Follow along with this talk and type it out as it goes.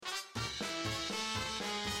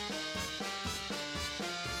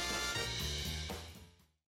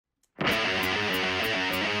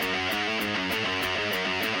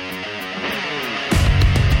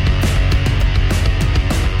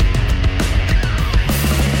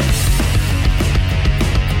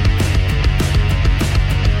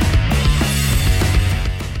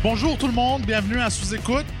Bonjour tout le monde, bienvenue à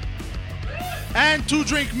Sous-Écoute. And 2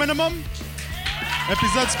 Drink Minimum,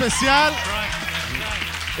 épisode spécial.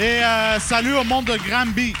 Et salut au monde de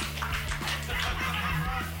Granby.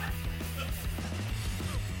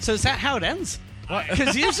 So is that how it ends?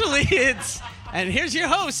 Because usually it's, and here's your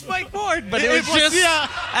host, Mike Ward, but it was just,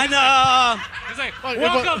 and It's like,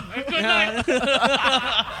 welcome, good night.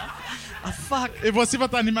 oh, fuck. Et voici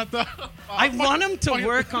votre animateur. I want him to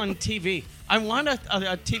work on TV. I want a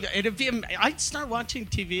TV. I'd start watching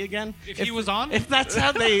TV again. If he was on? If that's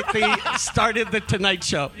how they started the Tonight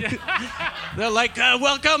Show. Yeah. They're like,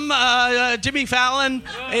 welcome, Jimmy Fallon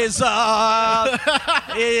is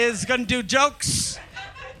going to do jokes.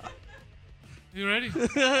 You ready?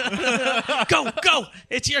 Go!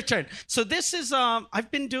 It's your turn. So this is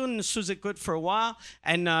I've been doing Sous-Écoute for a while,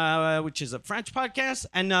 and which is a French podcast,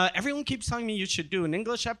 and everyone keeps telling me you should do an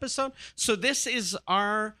English episode. So this is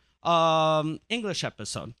our English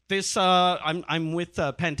episode. This I'm with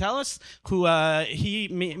Pantelis, who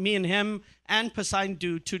me and him and Poseidon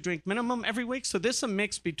do 2 Drink Minimum every week. So this is a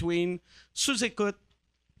mix between Sous-Écoute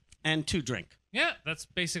and 2 Drink. Yeah, that's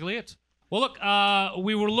basically it. Well, look,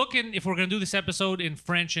 we were looking, if we're going to do this episode in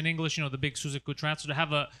French and English, you know, the big Sous-Écoute transfer, to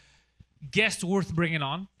have a guest worth bringing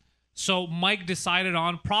on. So Mike decided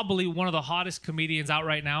on probably one of the hottest comedians out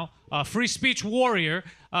right now, free speech warrior,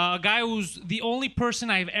 a guy who's the only person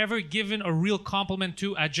I've ever given a real compliment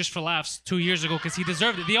to at Just for Laughs 2 years ago because he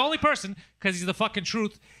deserved it. The only person, because he's the fucking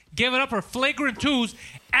truth. Give it up for Flagrant 2's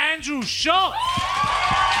Andrew Schulz.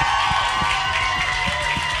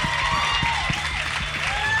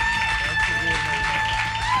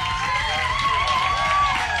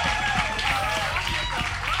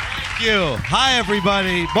 You. Hi,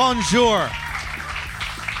 everybody. Bonjour.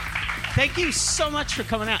 Thank you so much for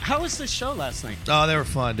coming out. How was the show last night? Oh, they were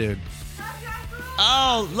fun, dude.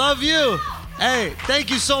 Oh, love you. Hey, thank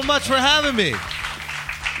you so much for having me.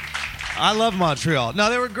 I love Montreal. No,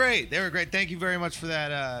 they were great. Thank you very much for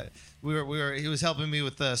that. He was helping me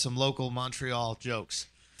with some local Montreal jokes.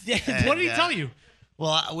 Yeah. And, What did he tell you?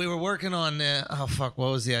 Well, we were working on. What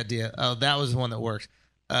was the idea? Oh, that was the one that worked.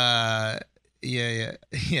 Yeah.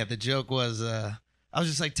 The joke was, I was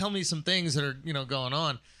just like, tell me some things that are, going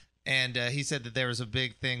on. And he said that there was a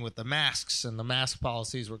big thing with the masks and the mask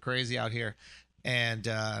policies were crazy out here. And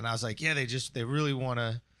I was like, yeah, they really want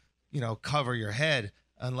to, cover your head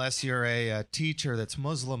unless you're a teacher that's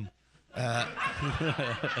Muslim. I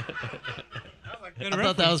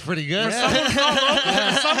thought that was pretty good. Someone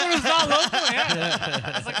who's not local,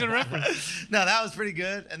 yeah. That's a good reference. No, that was pretty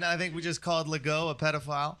good. And then I think we just called Legault a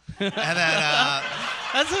pedophile. And then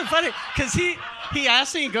That's so funny because he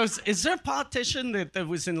asked me, he goes, is there a politician that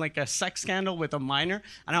was in like a sex scandal with a minor?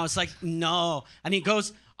 And I was like, no. And he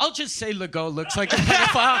goes, I'll just say Legault looks like a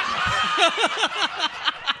pedophile.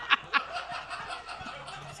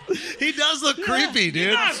 he does look creepy,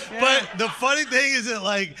 dude. does. But the funny thing is that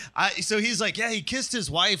so he's like, yeah, he kissed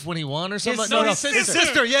his wife when he won or something. His His sister.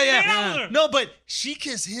 sister. Yeah. Yeah. No, but she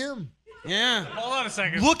kissed him. Yeah. Hold on a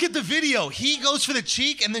second. Look at the video. He goes for the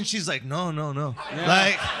cheek, and then she's like, no. Yeah.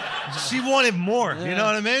 Like, she wanted more. You know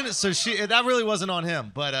what I mean? So that really wasn't on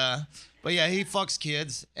him. But yeah, he fucks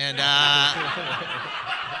kids. And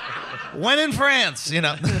when in France,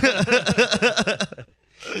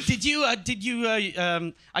 Did you,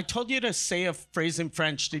 I told you to say a phrase in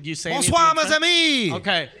French. Did you say Bonsoir, anything in mes French? amis.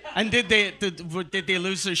 Okay. And did they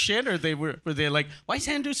lose their shit, or were they like, why is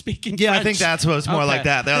Andrew speaking Yeah, French? I think that's what it's more Okay. like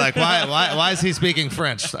that. They're like, why is he speaking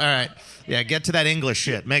French? All right. Yeah, get to that English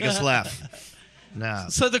shit. Make us laugh. No.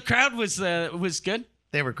 So the crowd was good?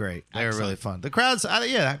 They were great. They were really fun. The crowds,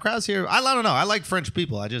 crowds here, I don't know. I like French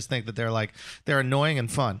people. I just think that they're annoying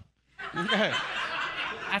and fun. Okay.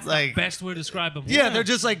 That's like- the best way to describe him. Yeah, they're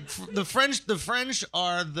just like the French. The French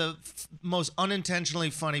are the most unintentionally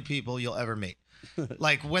funny people you'll ever meet.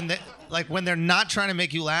 Like when they're not trying to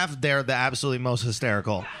make you laugh, they're the absolutely most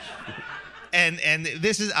hysterical. And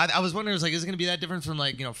this is I was wondering, is it going to be that different from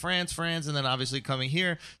France, and then obviously coming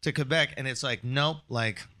here to Quebec, and it's like nope,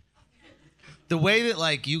 like the way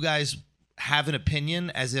that you guys have an opinion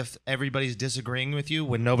as if everybody's disagreeing with you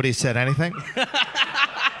when nobody said anything.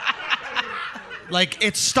 Like,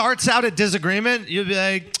 it starts out at disagreement. You'll be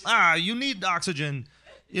like, you need oxygen.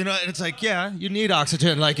 And it's like, yeah, you need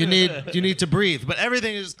oxygen. Like, you need to breathe. But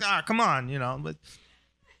everything is, come on, But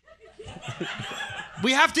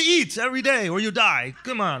we have to eat every day or you die.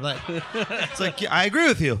 Come on. It's like, yeah, I agree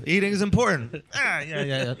with you. Eating is important.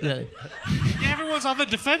 Yeah. Everyone's on the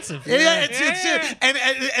defensive. Yeah,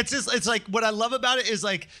 it's like, what I love about it is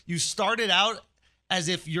you started out as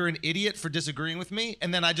if you're an idiot for disagreeing with me,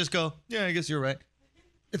 and then I just go, yeah, I guess you're right.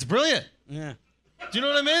 It's brilliant. Yeah. Do you know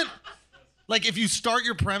what I mean? Like, if you start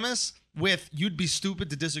your premise with "you'd be stupid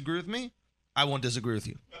to disagree with me," I won't disagree with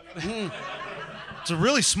you. It's a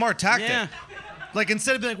really smart tactic. Yeah. Like,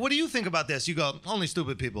 instead of being like, "What do you think about this?" You go, "Only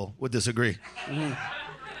stupid people would disagree."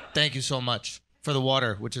 Thank you so much for the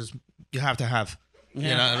water, which is you have to have. You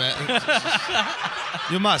know what I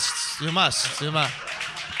mean? You must.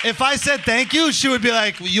 If I said thank you, she would be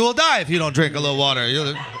like, "You will die if you don't drink a little water.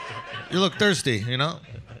 You look thirsty," you know?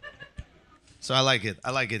 So I like it.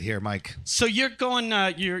 I like it here, Mike. So you're going.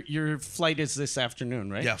 Your flight is this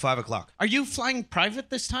afternoon, right? Yeah, 5:00. Are you flying private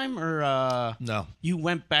this time, or No. you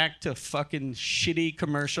went back to fucking shitty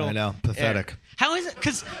commercial? I know, pathetic. air? How is it?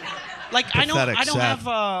 Because, like, I Pathetic,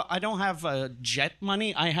 sad. don't have jet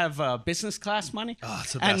money. I have business class money. Oh,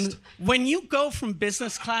 it's the and best. when you go from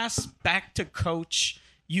business class back to coach,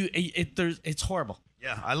 it's horrible.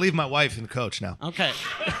 Yeah, I leave my wife in coach now. Okay.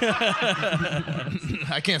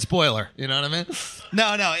 I can't spoil her. You know what I mean?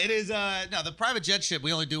 No, it is. No, the private jet shit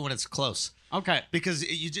we only do when it's close. Okay. Because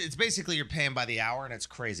it's basically you're paying by the hour and it's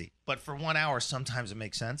crazy. But for 1 hour, sometimes it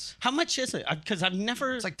makes sense. How much is it? Because I've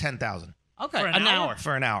never. It's like 10,000 okay, For an hour?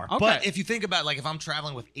 for an hour. Okay. But if you think about like if I'm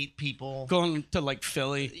traveling with 8 people, going to like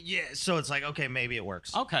Philly. yeah, so it's like okay, maybe it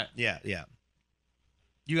works. Okay. Yeah.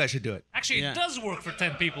 You guys should do it. Actually, Yeah. it does work for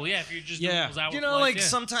 10 people. Yeah, if you just do Yeah. those hour You know, flights, like yeah.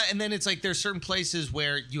 sometimes, and then it's like there's certain places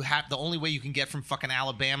where you have the only way you can get from fucking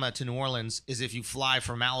Alabama to New Orleans is if you fly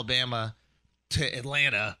from Alabama to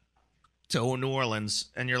Atlanta to New Orleans,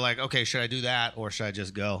 and you're like, okay, should I do that or should I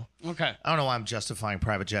just go? Okay. I don't know why I'm justifying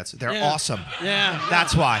private jets. They're Yeah. awesome. Yeah.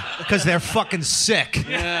 That's why, because they're fucking sick.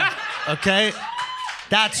 Yeah. Okay,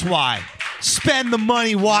 that's why. Spend the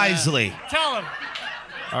money wisely. Tell him.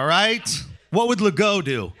 All right. What would Legault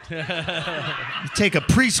do? Take a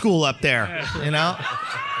preschool up there, you know?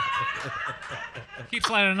 Keeps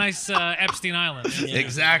like a nice Epstein Island. Yeah.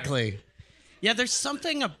 Exactly. Yeah, there's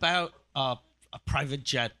something about a private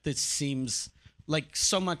jet that seems like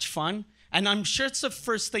so much fun, and I'm sure it's the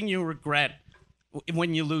first thing you regret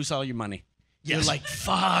when you lose all your money. You're Yes. like,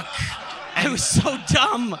 "Fuck, I was so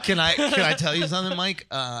dumb." Can I tell you something, Mike?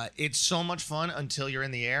 It's so much fun until you're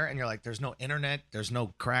in the air and you're like, there's no internet, there's no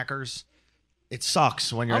crackers. It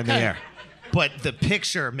sucks when you're in the Okay. air. But the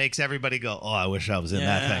picture makes everybody go, oh, I wish I was in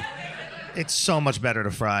that Yeah. thing. It's so much better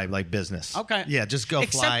to fly like business. Okay. Yeah, just go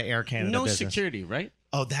Except fly Air Canada no business. security, right?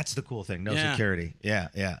 Oh, that's the cool thing. No Yeah. security. Yeah.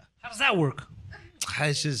 How does that work?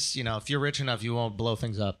 It's just, if you're rich enough, you won't blow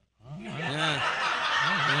things up. Yeah.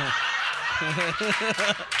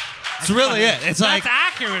 It's really it. It's like, That's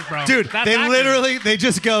accurate, bro. dude, That's they accurate. literally, they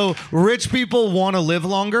just go, rich people want to live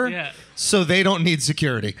longer, Yeah. so they don't need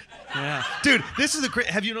security. Yeah. Dude, this is the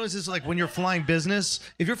have you noticed this? Like when you're flying business,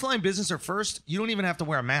 if you're flying business or first, you don't even have to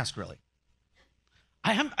wear a mask really.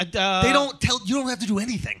 I have. They don't tell you don't have to do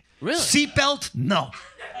anything. Really? Seatbelt? No.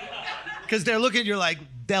 Because they're looking, you're like,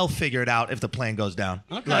 they'll figure it out if the plane goes down.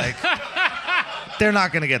 Okay. Like, they're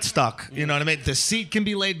not gonna get stuck. You know what I mean? The seat can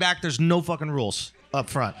be laid back. There's no fucking rules up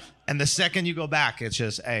front. And the second you go back, it's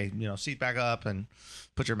just, hey, seat back up and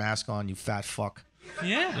put your mask on, you fat fuck.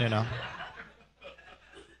 Yeah. You know?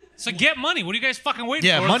 So get money. What are you guys fucking waiting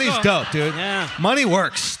Yeah, for? money's Let's go. dope, dude. Yeah. Money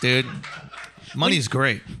works, dude. Money's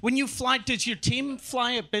great. When you fly, does your team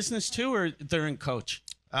fly at business too, or they're in coach?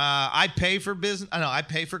 I pay for business. I know I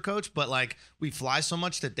pay for coach, but like we fly so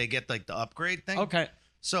much that they get like the upgrade thing. Okay.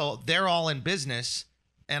 So they're all in business,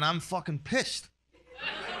 and I'm fucking pissed.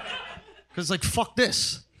 Cause like fuck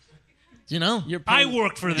this, You're I paying-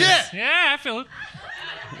 worked for this. Yeah. Yeah, I feel it.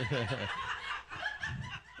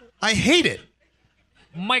 I hate it.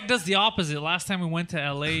 Mike does the opposite. Last time we went to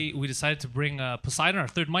LA, we decided to bring Poseidon. Our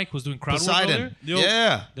third Mike was doing crowd work over Poseidon. there.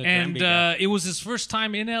 Yeah. The And Granby guy. it was his first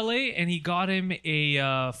time in LA, and he got him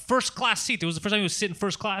a first class seat. It was the first time he was sitting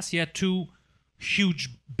first class. He had 2 huge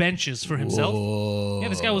benches for himself. Yeah,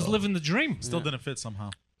 this guy was living the dream. Still didn't fit somehow.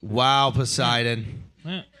 Wow, Poseidon.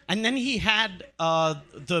 Yeah. And then he had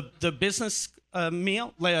the business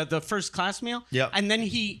meal, the first class meal. Yep. And then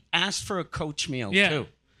he asked for a coach meal Yeah. too.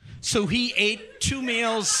 So he ate 2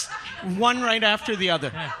 meals, one right after the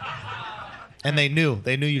other. And they knew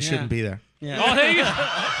you shouldn't be there. Yeah. Oh, there you go.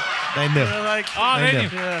 They knew. Like, Oh, They there knew. you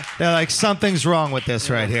go. They're like, something's wrong with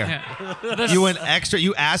this right here. Yeah. You went extra.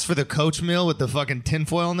 You asked for the coach meal with the fucking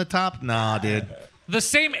tinfoil on the top. Nah, dude. The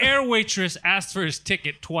same air waitress asked for his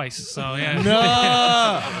ticket twice. So yeah.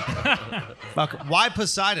 No. Fuck. Why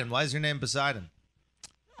Poseidon? Why is your name Poseidon?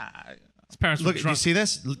 His parents were Look, did you drunk. see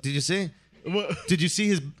this? Did you see? Did you see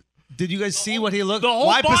his? Did you guys see what he looked? The whole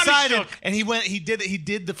Why body Poseidon? shook. And he went. He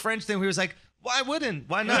did the French thing where he was like, "Why wouldn't?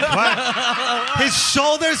 Why not? Why?" His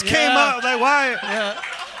shoulders came up. Like why?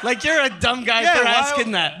 Like you're a dumb guy Yeah, for why-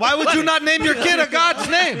 asking that. Why would you not name your kid a God's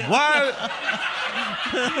name?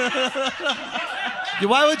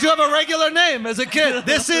 Why would you have a regular name as a kid?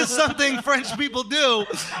 This is something French people do,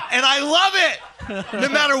 and I love it. No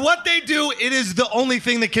matter what they do, it is the only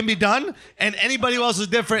thing that can be done, and anybody who else is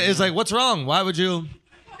different is like, what's wrong? Why would you...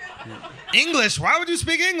 English? Why would you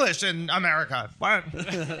speak English in America? Why?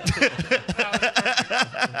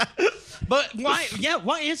 But why? Yeah,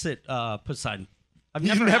 why is it Poseidon? I've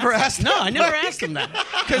You've never asked No, him? I never asked him that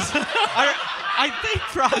because I think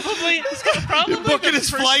probably Booking his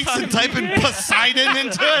flights and typing Poseidon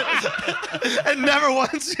into it, and never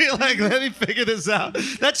once be like, let me figure this out.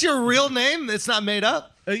 That's your real name? It's not made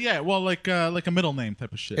up? Yeah, well, like a middle name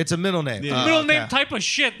type of shit. It's a middle name. Yeah. Middle name type of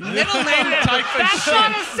shit. middle name type of That's shit.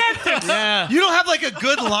 not a sentence. Yeah. You don't have like a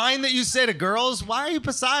good line that you say to girls? Why are you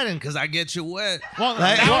Poseidon? Because I get you wet. Well,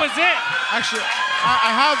 Like- That was it. actually,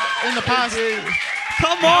 I have in the past.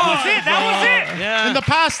 Come That on. was it. That was it. Yeah. In the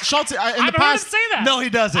past, Schultz, in the I've heard him past, say that. No, he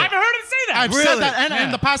doesn't. I've heard him say that. I've Really? said that, and Yeah.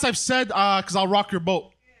 in the past, I've said, because I'll rock your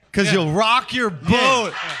boat. Because you'll rock your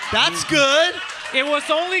boat. That's good. It was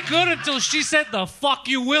only good until she said the fuck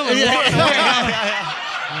you will and walked away.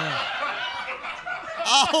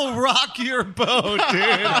 I'll rock your boat, dude.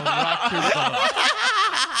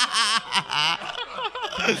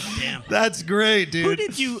 Damn. That's great, dude.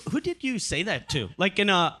 Who did you say that to? Like in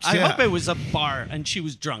a I Yeah. hope it was a bar and she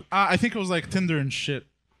was drunk. I think it was like Tinder and shit.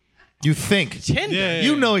 You think. Tinder. Yeah.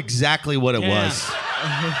 You know exactly what it Yeah. was.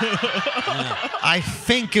 I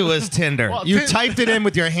think it was Tinder. Well, You typed it in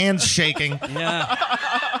with your hands shaking, Yeah.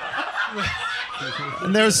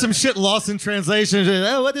 and there was some shit lost in translation.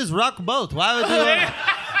 Oh, what is rock boat? Why would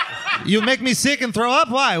you? You make me sick and throw up?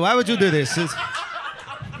 Why? Why would you do this?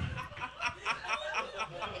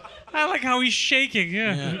 I like how he's shaking.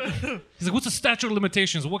 Yeah. He's like, what's the statute of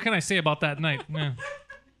limitations? What can I say about that night? Yeah.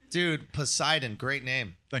 Dude, Poseidon, great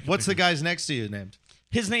name. Thank you, What's the thank guys next to you named?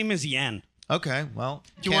 His name is Yan. Okay, well,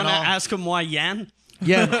 Do you want to ask him why Yan?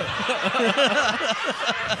 Yeah.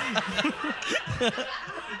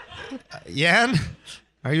 Yan,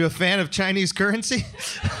 are you a fan of Chinese currency?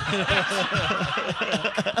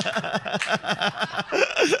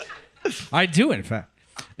 I do, in fact.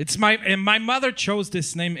 It's and my mother chose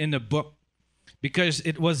this name in the book because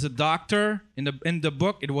it was a doctor in the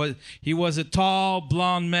book. He was a tall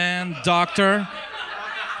blonde man doctor,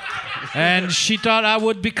 and she thought I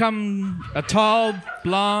would become a tall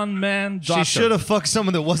blonde man doctor. She should have fucked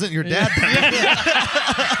someone that wasn't your dad.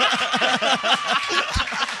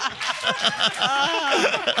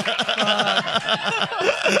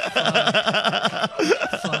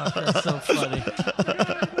 That's so funny.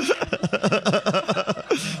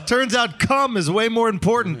 Turns out cum is way more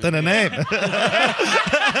important than a name.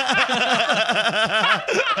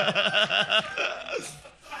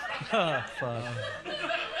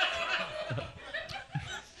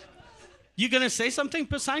 You gonna say something,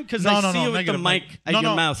 Poseidon? Because No, I no, see no, you with the negative. mic at No, your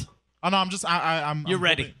no. mouth. Oh no, I'm just I'm. You're I'm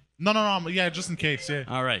ready. hoping- No, yeah, just in case, yeah.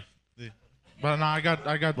 All right. But no, I got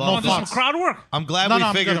Well, no Do some thoughts. crowd work. I'm glad No, we no,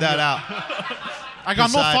 I'm figured good, I'm that good. out. I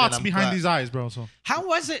got no Poseidon, thoughts I'm behind glad. these eyes, bro. So How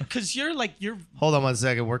was it? Because you're Hold on one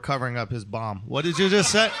second. We're covering up his bomb. What did you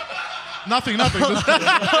just say? nothing. Yes.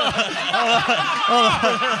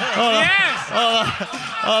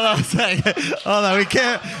 Hold on a second. Hold on.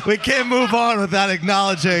 We can't move on without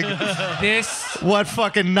acknowledging This. what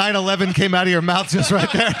fucking 9/11 came out of your mouth just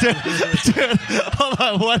right there, dude. Hold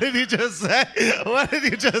on. What did he just say? What did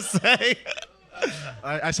he just say?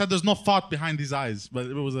 I said there's no thought behind these eyes, but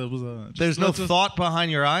it was a. Just, There's no just- thought behind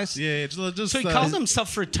your eyes. Yeah, just. so he calls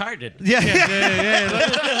himself retarded, Yeah.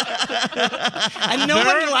 and no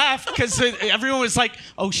one laughed because everyone was like,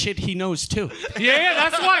 "Oh shit, he knows too." Yeah,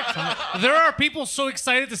 that's why. There are people so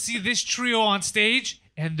excited to see this trio on stage,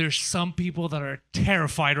 and there's some people that are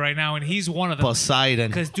terrified right now, and he's one of them. Poseidon.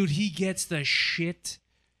 Because, dude, he gets the shit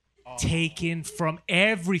taken from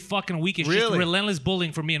every fucking week. It's just Really? relentless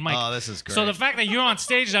bullying from me and Mike. Oh, this is great. So the fact that you're on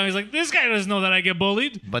stage now, he's like, this guy doesn't know that I get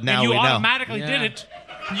bullied. But now and you we know. automatically Yeah. did it.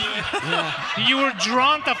 You were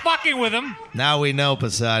drawn to fucking with him. Now we know,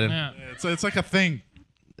 Poseidon. Yeah. It's like a thing.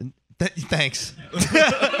 Thanks.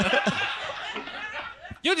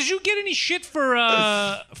 Yo, did you get any shit for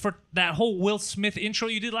that whole Will Smith intro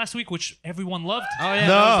you did last week, which everyone loved? Oh yeah.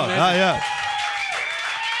 No, that was amazing. not yet.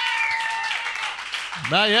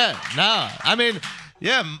 Not yet. No. I mean,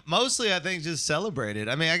 yeah, mostly I think just celebrated.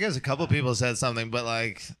 I mean, I guess a couple people said something, but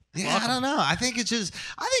like, Yeah, I don't know. I think it's just.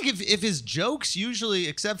 I think if his jokes usually,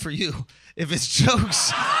 except for you, if his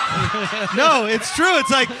jokes. No, it's true. It's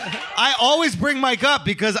like I always bring Mike up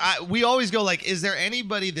because we always go like, is there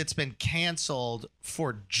anybody that's been canceled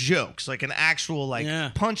for jokes, like an actual like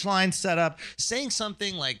punchline setup, saying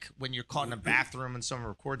something like when you're caught in a bathroom and someone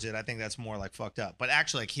records it? I think that's more like fucked up. But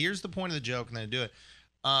actually, like here's the point of the joke, and then do it.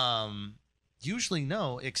 Usually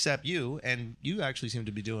no, except you, and you actually seem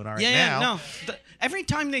to be doing all right now. Yeah, no. Every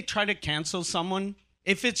time they try to cancel someone,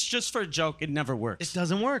 if it's just for a joke, it never works. It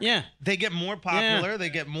doesn't work. Yeah. They get more popular. They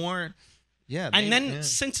get more. Yeah. And then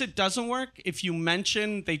since it doesn't work, if you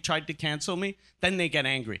mention they tried to cancel me, then they get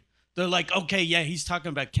angry. They're like, okay, yeah, he's talking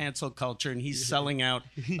about cancel culture and he's selling out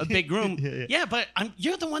a big room. Yeah, but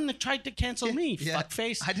you're the one that tried to cancel me,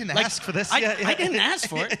 fuckface. I didn't ask for this. I didn't ask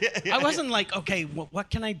for it. I wasn't like, okay, what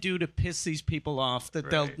can I do to piss these people off that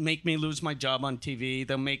they'll make me lose my job on TV?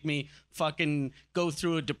 They'll make me fucking go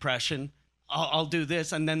through a depression. I'll do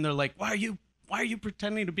this. And then they're like, why are you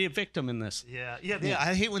pretending to be a victim in this? Yeah.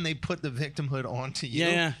 I hate when they put the victimhood onto you.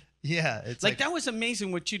 Yeah. Yeah. It's like that was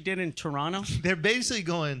amazing what you did in Toronto. They're basically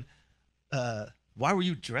going, why were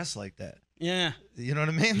you dressed like that? Yeah. You know what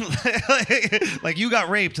I mean? like you got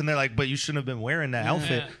raped and they're like, but you shouldn't have been wearing that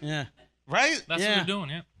outfit. Yeah. Right? That's what they're doing,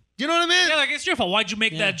 yeah. You know what I mean? Yeah, like it's your fault. Why'd you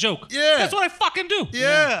make that joke? Yeah. That's what I fucking do.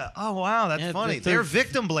 Yeah. Oh, wow. That's funny. They're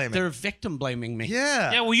victim blaming. They're victim blaming me.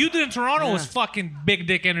 Yeah. Yeah, what you did in Toronto was fucking big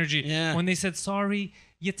dick energy. Yeah. When they said, sorry,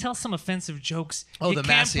 you tell some offensive jokes. Oh, you the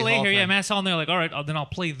can't Massey play Hall here. thing. Yeah, Massey Hall. And they're like, all right, then I'll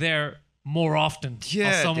play there more often. Yeah,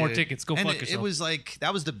 I'll sell more dude. tickets. Go and fuck yourself. It was like,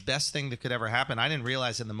 that was the best thing that could ever happen. I didn't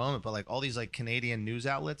realize in the moment, but like all these like Canadian news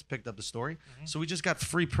outlets picked up the story. So we just got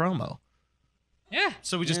free promo. Yeah.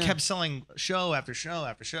 So we just kept selling show after show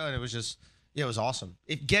after show. And it was just, it was awesome.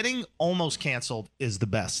 Getting almost canceled is the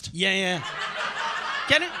best. Yeah.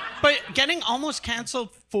 Getting almost canceled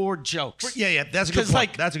for jokes. Yeah, that's a good point.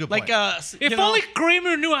 Like, That's a good point. If only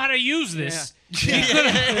Kramer knew how to use this, he could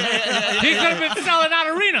have been selling out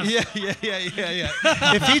arenas. Yeah.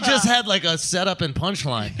 If he just had like a setup and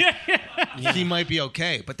punchline, he might be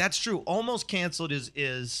okay. But that's true. Almost canceled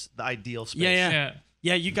is the ideal space. Yeah.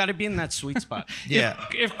 Yeah, you got to be in that sweet spot. Yeah.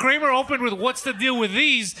 If Kramer opened with "What's the deal with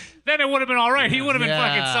these?" then it would have been all right. He would have been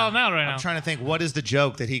fucking selling out right now. I'm trying to think, what is the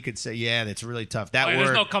joke that he could say? Yeah, that's really tough. That word.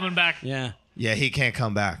 There's no coming back. Yeah. Yeah, he can't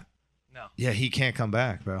come back. No. Yeah, he can't come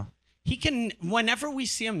back, bro. He can. Whenever we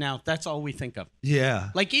see him now, that's all we think of. Yeah.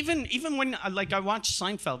 Like even when like I watched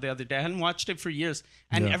Seinfeld the other day. I hadn't watched it for years,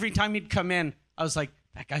 and every time he'd come in, I was like,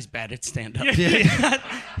 that guy's bad at stand up.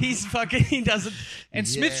 He's fucking. He doesn't. And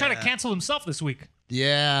Smith tried to cancel himself this week.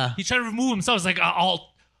 Yeah. He tried to remove himself. He's like,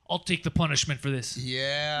 I'll take the punishment for this.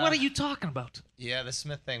 Yeah. What are you talking about? Yeah, the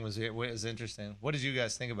Smith thing was interesting. What did you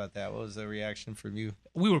guys think about that? What was the reaction from you?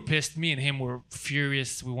 We were pissed. Me and him were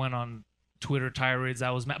furious. We went on Twitter tirades.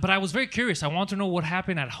 I was mad. But I was very curious. I want to know what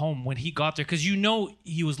happened at home when he got there. Because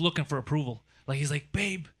he was looking for approval. Like, he's like,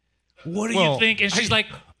 babe, what do you think? And she's like,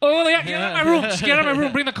 oh, yeah, get out of my room. Just get out of my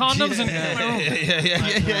room. Bring the condoms and get out of my room.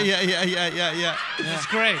 Yeah. It's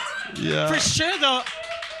great. Yeah. For sure, though,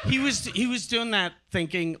 he was doing that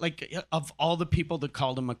thinking like of all the people that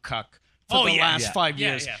called him a cuck for the last 5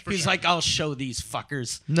 years. He's like, I'll show these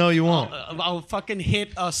fuckers. No, you won't. I'll fucking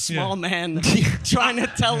hit a small man trying to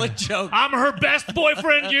tell a joke. I'm her best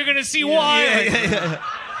boyfriend. You're gonna see why.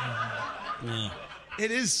 Yeah. It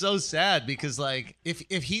is so sad because like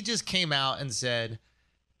if he just came out and said,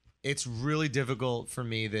 it's really difficult for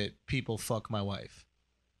me that people fuck my wife.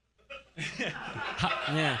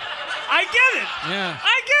 Yeah. I get it. Yeah.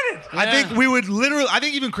 I get it. I think we would I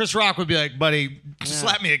think even Chris Rock would be like, buddy,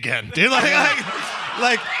 slap me again, dude.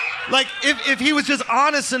 Like if he was just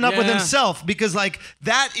honest enough with himself, because like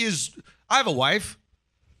that is, I have a wife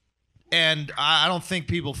and I don't think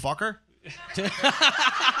people fuck her.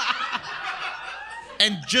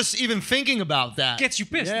 And just even thinking about that Gets you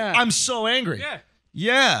pissed. Yeah. I'm so angry. Yeah.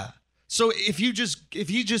 Yeah. So if he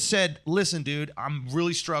just said, listen, dude, I'm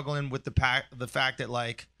really struggling with the fact that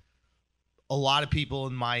like a lot of people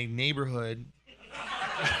in my neighborhood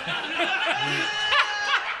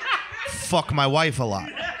fuck my wife a lot.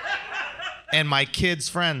 And my kids'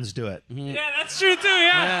 friends do it. Yeah, that's true too.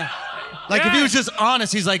 Yeah. Like if he was just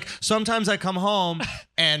honest, he's like, sometimes I come home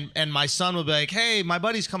and my son will be like, hey, my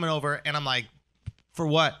buddy's coming over, and I'm like, for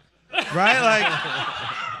what? Right?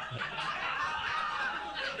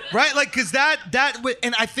 Right? Like, cause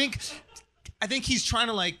and I think he's trying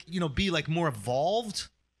to like, be like more evolved.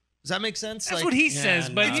 Does that make sense? That's like, what he says,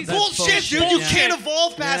 but no, he's that's bullshit, dude. bullshit. You Yeah. can't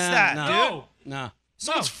evolve past that, dude. no. No.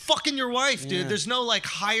 Someone's fucking your wife, dude. Yeah. There's no like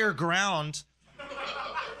higher ground.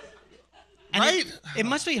 And Right? It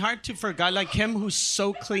must be hard for a guy like him who's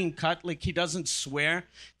so clean cut, like he doesn't swear.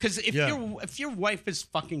 Because if your wife is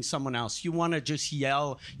fucking someone else, you want to just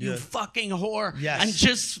yell, "You fucking whore," Yes. and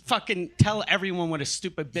just fucking tell everyone what a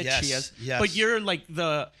stupid bitch she Yes, is. yes. But you're like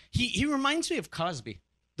he reminds me of Cosby.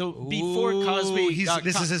 Before Cosby,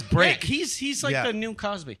 this is his break. Yeah, he's like Yeah. the new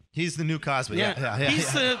Cosby. He's the new Cosby. Yeah.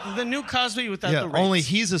 He's the new Cosby without the race. Only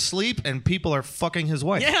he's asleep and people are fucking his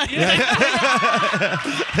wife. Yeah.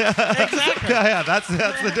 Exactly. Yeah, that's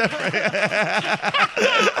the difference.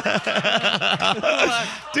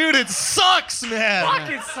 Dude, it sucks, man. Fuck,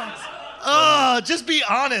 it sucks. Oh, just be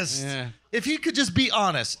honest. Yeah. If he could just be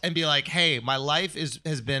honest and be like, "Hey, my life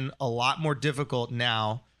has been a lot more difficult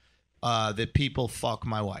now that people fuck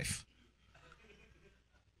my wife."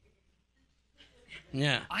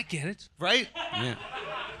 Yeah. I get it. Right? Yeah.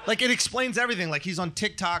 Like, it explains everything. Like, he's on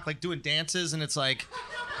TikTok, like, doing dances, and it's like,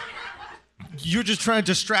 you're just trying to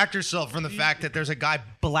distract yourself from the fact that there's a guy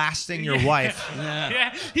blasting your wife.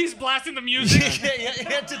 Yeah, he's blasting the music.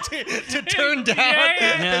 to turn down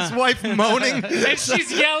Yeah. his wife moaning. And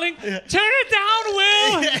she's yelling, "Turn it down,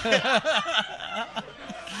 Will!"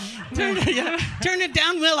 Turn it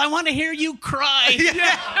down, Will. I want to hear you cry.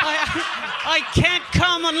 I can't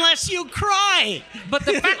come unless you cry. But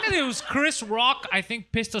the fact that it was Chris Rock, I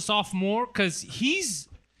think, pissed us off more because he's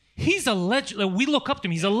a legend. Like, we look up to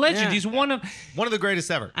him. He's a legend. Yeah. He's one of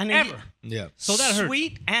And ever. Yeah. So that hurt.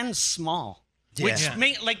 Sweet and small. Yeah. Which Yeah.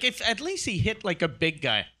 made, like, if at least he hit like a big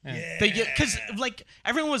guy. Because like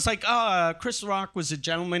everyone was like, "Oh, Chris Rock was a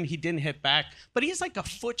gentleman. He didn't hit back." But he's like a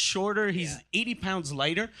foot shorter. He's 80 pounds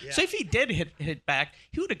lighter. So if he did hit back,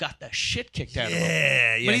 he would have got the shit kicked out of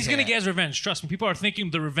him. But he's gonna get his revenge. Trust me. People are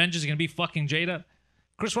thinking the revenge is gonna be fucking Jada.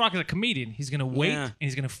 Chris Rock is a comedian. He's gonna wait Yeah. and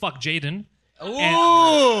he's gonna fuck Jaden.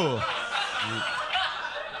 Ooh.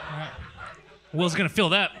 Will's gonna feel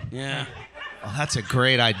that. Yeah. Oh, that's a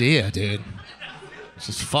great idea, dude.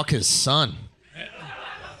 Just fuck his son.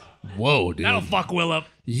 Whoa, dude. That'll fuck Will up.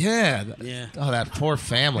 Yeah. Yeah. Oh, that poor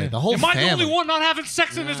family. The whole Am I family. the only one not having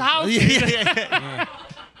sex in his house?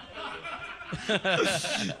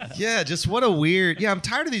 Yeah, just what a weird. Yeah, I'm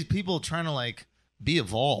tired of these people trying to like be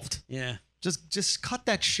evolved. Yeah. Just cut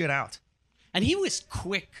that shit out. And he was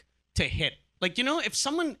quick to hit. Like, you know, if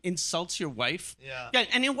someone insults your wife, Yeah.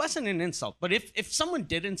 and it wasn't an insult, but if someone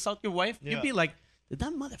did insult your wife, Yeah. you'd be like, "Did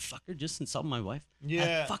that motherfucker just insult my wife? Yeah.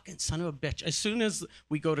 That fucking son of a bitch." As soon as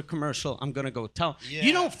we go to commercial, I'm gonna go tell. Yeah.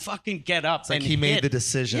 You don't fucking get up. Like and he made hit. the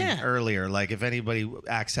decision Yeah. earlier. Like if anybody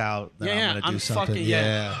acts out, then Yeah, I'm gonna do something. fucking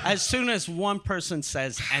As soon as one person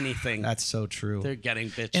says anything, That's so true. they're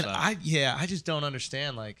getting bitched And up. I just don't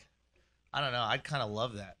understand. Like, I don't know. I'd kind of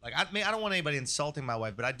love that. Like, I mean, I don't want anybody insulting my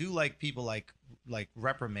wife, but I do like people like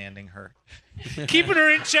reprimanding her. Keeping her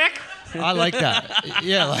in check. I like that.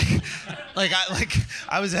 Yeah,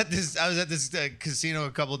 I was at this casino a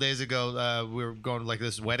couple days ago. We were going to like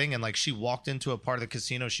this wedding, and like she walked into a part of the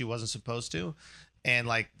casino she wasn't supposed to, and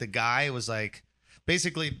like the guy was like,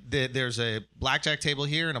 basically there's a blackjack table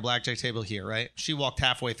here and a blackjack table here, right? She walked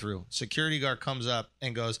halfway through. Security guard comes up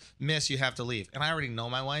and goes, "Miss, you have to leave." And I already know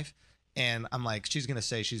my wife, and I'm like, she's gonna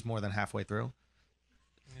say she's more than halfway through.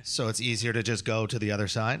 So it's easier to just go to the other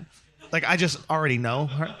side. Like I just already know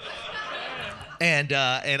her. And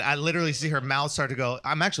I literally see her mouth start to go,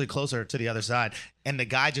 I'm actually closer to the other side. And the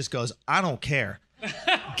guy just goes, "I don't care.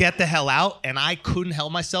 Get the hell out." And I couldn't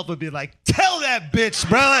help myself but be like, "Tell that bitch,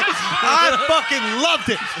 bro." Like, I fucking loved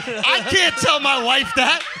it. I can't tell my wife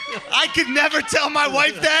that. I could never tell my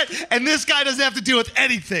wife that. And this guy doesn't have to deal with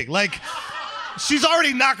anything. Like, she's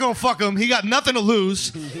already not gonna fuck him. He got nothing to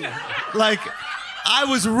lose. Like, I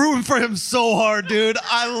was rooting for him so hard, dude.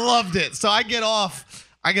 I loved it. So I get off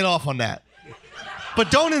on that.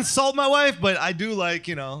 But don't insult my wife, but I do like,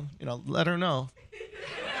 you know, let her know.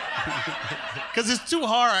 Cuz it's too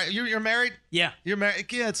hard. You're married? Yeah. You're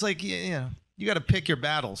married. Yeah, it's like, yeah. You got to pick your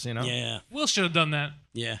battles, you know? Yeah. Will should have done that.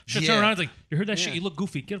 Yeah. Should Yeah. turn around and like, "You heard that shit? You look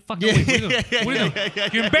goofy. Get the fuck away. What are you doing? What are you doing?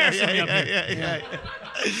 You're embarrassing me up here."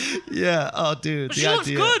 Yeah. Oh, dude. But she looks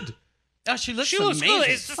good. Oh, she looks She looks amazing. good.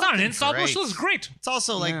 It's not an insult, but great. she looks great. It's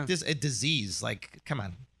also like Yeah. a disease. Like, come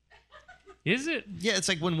on. Is it? Yeah, it's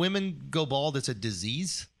like when women go bald, it's a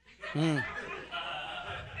disease. I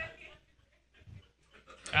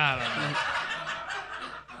don't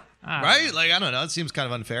know. Right? Like, I don't know. It seems kind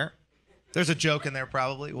of unfair. There's a joke in there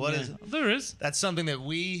probably. What is it? There is. That's something that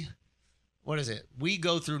what is it? We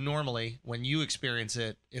go through normally. When you experience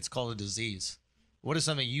it, it's called a disease. What is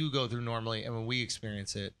something you go through normally, and when we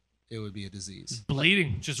experience it, it would be a disease?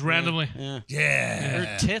 Bleeding, just randomly. Yeah. Yeah.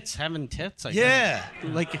 Her tits, having tits. I Yeah.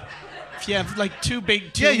 guess. Like, if you have like two big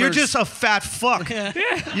Yeah, tumors. you're just a fat fuck.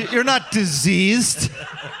 You're not diseased.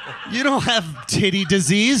 You don't have titty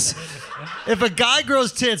disease. If a guy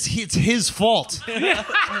grows tits, it's his fault.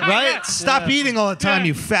 Right? Stop eating all the time,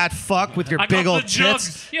 you fat fuck with your I big got old the tits.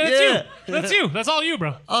 jugs. Yeah, that's you. That's you. That's all you,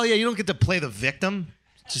 bro. Oh, yeah, you don't get to play the victim.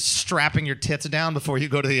 Just strapping your tits down before you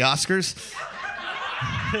go to the Oscars.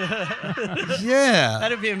 Yeah.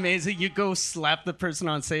 That'd be amazing. You go slap the person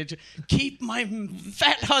on stage. Keep my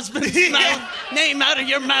fat husband's name out of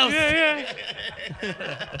your mouth. Yeah.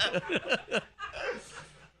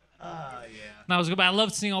 No, it was good. But I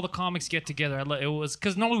loved seeing all the comics get together. It was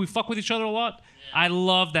because normally we fuck with each other a lot. I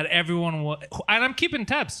love that everyone was, and I'm keeping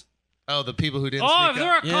tabs. Oh, the people who didn't Oh, if speak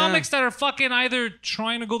there up. are comics that are fucking either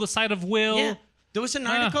trying to go the side of Will. Yeah. There was an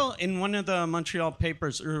article in one of the Montreal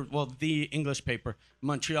papers, the English paper,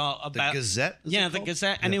 Montreal, about Gazette? is Yeah, it the called?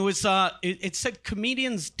 Gazette, and it was it said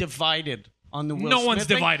comedians divided on the Will No Smith one's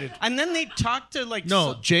thing. divided. And then they talked to like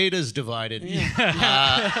No, Jada's divided.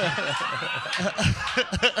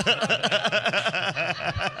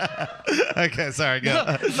 Okay, sorry, go.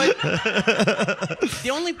 but the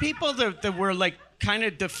only people that were like kind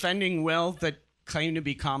of defending Will that claim to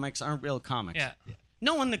be comics aren't real comics. Yeah.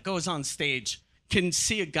 No one that goes on stage can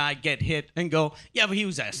see a guy get hit and go, yeah, but he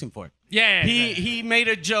was asking for it. Yeah. He made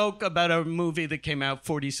a joke about a movie that came out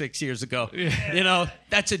 46 years ago. You know,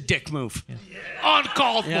 that's a dick move.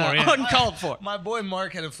 Uncalled for. Yeah. Uncalled for. My boy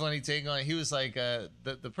Mark had a funny take on it. He was like,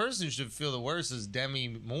 the person who should feel the worst is Demi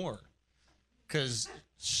Moore. Because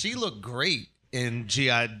she looked great in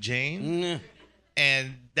G.I. Jane.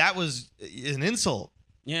 And that was an insult.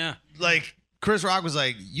 Yeah. Like, Chris Rock was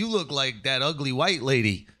like, you look like that ugly white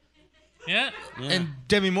lady. Yeah. And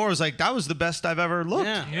Demi Moore was like, that was the best I've ever looked.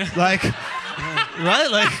 Yeah. Like, right?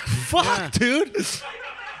 Like, fuck, dude. Isn't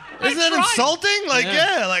that tried. insulting? Like,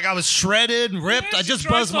 yeah. Like I was shredded and ripped. Yeah, I she just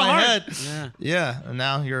tried buzzed so my hard. head. Yeah. And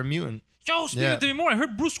now you're a mutant. Yo, speaking Yeah. of Demi Moore, I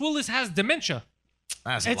heard Bruce Willis has dementia.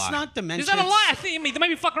 That's a It's lie. not dementia. Is that a lie? I think they might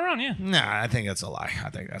be fucking around. Yeah. Nah, I think that's a lie. I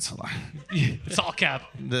think that's a lie. It's all cap.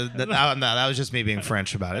 No, that was just me being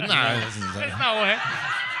French about it. Nah, There's no way.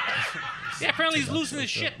 Yeah, apparently he's losing his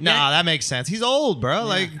shit. nah, that makes sense. He's old, bro.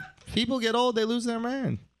 Like, people get old, they lose their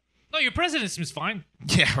mind. No, your president seems fine.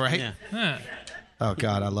 Yeah, right? Yeah. Huh. Oh,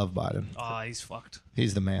 God, I love Biden. Oh, he's fucked.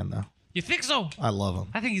 He's the man, though. You think so? I love him.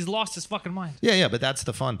 I think he's lost his fucking mind. Yeah, but that's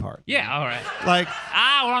the fun part. Yeah, all right. Like,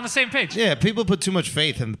 We're on the same page. yeah, people put too much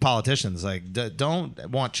faith in politicians. Like, don't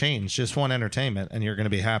want change, just want entertainment, and you're going to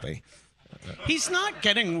be happy. He's not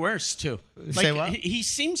getting worse, too. Say what? He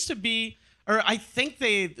seems to be, or I think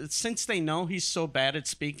since they know he's so bad at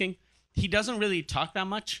speaking, he doesn't really talk that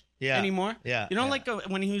much anymore. Yeah, You know, yeah. like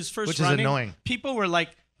when he was first Which is running, annoying. people were like,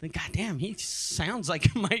 God damn, he sounds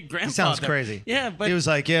like my grandfather. He sounds crazy. Yeah, but he was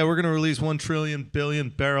like, yeah, we're going to release 1 trillion billion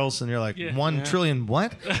barrels. And you're like, Yeah. 1 trillion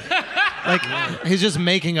what? Like, he's just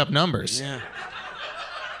making up numbers. yeah.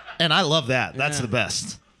 And I love that. That's Yeah. the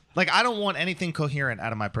best. Like, I don't want anything coherent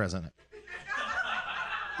out of my president.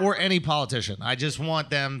 Or any politician. I just want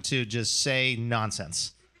them to just say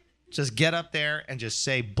nonsense. Just get up there and just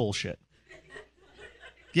say bullshit.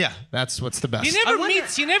 Yeah, that's what's the best.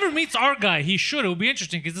 He never meets our guy. He should. It would be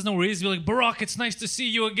interesting because there's no reason to be like, Barack, it's nice to see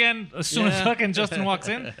you again. As soon as Yeah. fucking Justin walks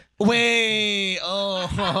in. Wait. Oh.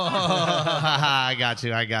 I got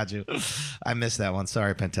you. I missed that one.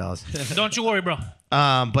 Sorry, Pentelis. Don't you worry, bro.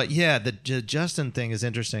 But yeah, the Justin thing is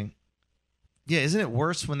interesting. Yeah, isn't it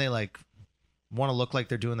worse when they like want to look like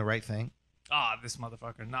they're doing the right thing? This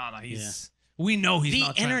motherfucker. No, he's. We know he's The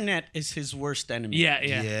not trying. internet is his worst enemy. Yeah.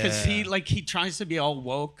 Because he tries to be all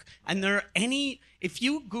woke, and if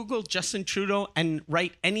you Google Justin Trudeau and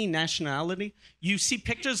write any nationality, you see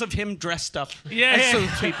pictures of him dressed up Yeah, as yeah.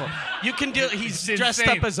 those people. You can do. He's It's dressed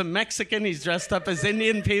insane. up as a Mexican. He's dressed up as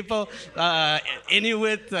Indian people,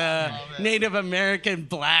 Inuit, Native American,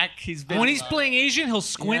 black. He's been. When he's playing Asian, he'll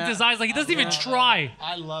squint Yeah. his eyes like he doesn't even try.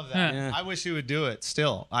 I love that. Yeah. I wish he would do it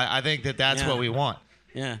still. I think that's Yeah. what we want.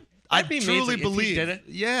 yeah. I That'd be truly amazing if he believe. did it.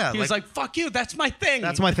 Yeah. He was like, "Fuck you. That's my thing."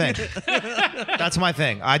 that's my thing. That's my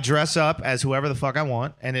thing. I dress up as whoever the fuck I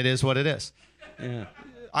want, and it is what it is. Yeah.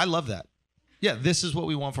 I love that. Yeah, this is what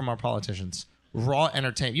we want from our politicians. Raw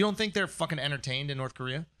entertainment. You don't think they're fucking entertained in North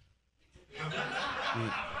Korea?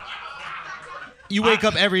 You wake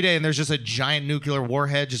up every day and there's just a giant nuclear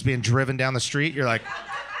warhead just being driven down the street. You're like,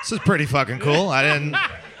 this is pretty fucking cool.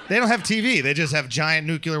 They don't have TV. They just have giant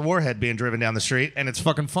nuclear warhead being driven down the street, and it's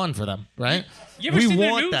fucking fun for them, right? You ever We seen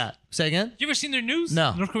their want news? that. Say again? You ever seen their news?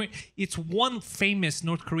 No. North Korean. It's one famous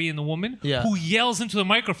North Korean woman Yeah. who yells into the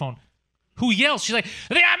microphone. Who yells? She's like,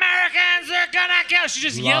 "The Americans are gonna kill." She's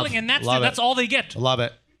just Love- yelling, and love it. that's all they get. Love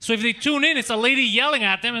it. So if they tune in, it's a lady yelling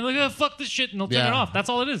at them and like, oh, fuck this shit, and they'll turn Yeah. it off. That's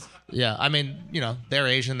all it is. Yeah, I mean, they're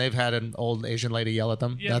Asian. They've had an old Asian lady yell at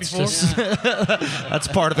them. Yeah, That's before. just that's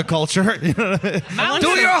part of the culture. You know what I mean? Mao Do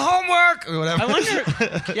Zedong- your homework or whatever. I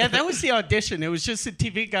wonder. Yeah, that was the audition. It was just a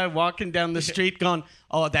TV guy walking down the street going,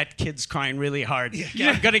 "Oh, that kid's crying really hard.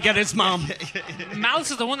 Yeah, I'm gonna get his mom." Malice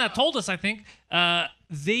is the one that told us, I think,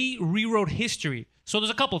 they rewrote history. So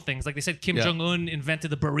there's a couple of things. Like they said Kim Yeah. Jong-un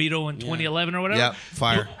invented the burrito in 2011 or whatever. Yeah,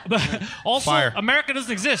 fire. But also, Fire. America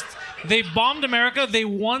doesn't exist. They bombed America. They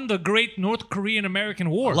won the great North Korean-American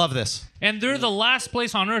War. Love this. And they're the last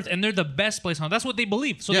place on Earth, and they're the best place on Earth. That's what they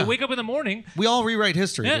believe. So Yeah. they wake up in the morning. We all rewrite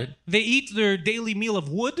history, Yeah, dude. they eat their daily meal of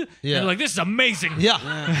wood. And Yeah. they're like, this is amazing.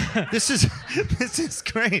 Yeah. This is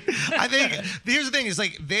great. I think here's the thing is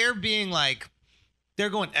like they're being like they're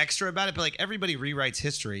going extra about it, but like everybody rewrites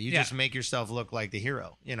history. You Yeah. just make yourself look like the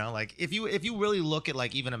hero. Like if you really look at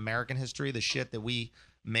like even American history, the shit that we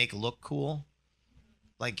make look cool,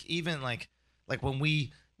 like even like when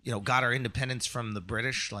we got our independence from the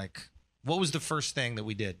British, like what was the first thing that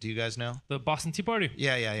we did? Do you guys know? The Boston Tea Party.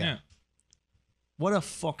 Yeah. What a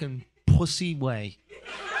fucking pussy way.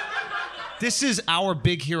 This is our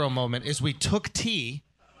big hero moment is we took tea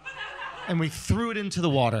and we threw it into the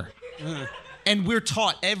water. And we're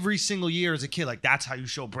taught every single year as a kid, like, that's how you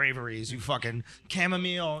show bravery is you fucking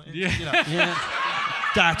chamomile. And,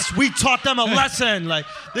 we taught them a lesson. Like,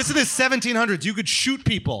 this is the 1700s. You could shoot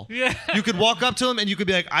people. Yeah. You could walk up to them and you could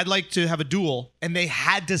be like, I'd like to have a duel. And they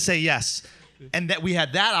had to say yes. And that we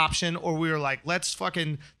had that option, or we were like, let's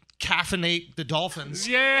fucking caffeinate the dolphins.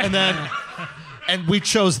 Yeah. And then and we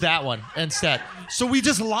chose that one instead. So we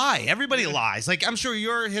just lie. Everybody lies. Like I'm sure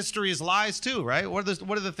your history is lies too, right? What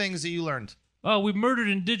are the things that you learned? Oh, we murdered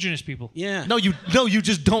indigenous people. Yeah. No, you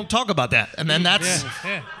just don't talk about that. And then that's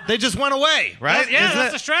Yeah. they just went away, right? Yeah, Isn't that's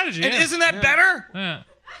that- the strategy. And yeah. isn't that better? Yeah.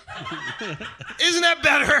 Isn't that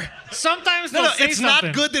better? Sometimes No, they'll say it's something.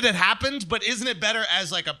 not good that it happened, but isn't it better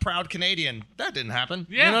as like a proud Canadian? That didn't happen.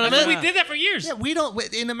 Yeah, you know what that's I mean? we did that for years. Yeah, we don't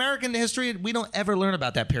in American history we don't ever learn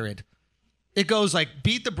about that period. It goes like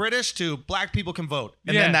beat the British to black people can vote,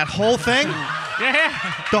 and Yeah. then that whole thing,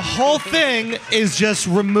 Yeah. the whole thing is just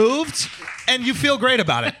removed, and you feel great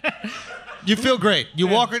about it. You feel great. You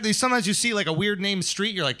walk. Sometimes you see like a weird named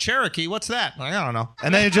street. You're like Cherokee. What's that? Like, I don't know.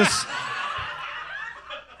 And then it just.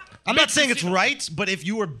 I'm not saying it's right, but if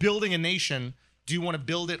you were building a nation, do you want to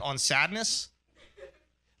build it on sadness?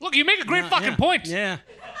 Look, you make a great fucking point. Yeah.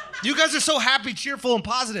 You guys are so happy, cheerful, and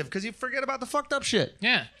positive because you forget about the fucked up shit.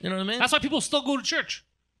 Yeah. You know what I mean? That's why people still go to church.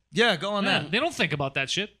 Yeah, go on Yeah. that. They don't think about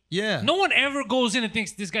that shit. Yeah. No one ever goes in and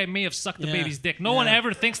thinks this guy may have sucked the Yeah. baby's dick. No one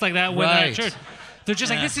ever thinks like that when they're Right. at church. They're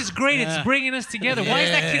just like, this is great. Yeah. It's bringing us together. Why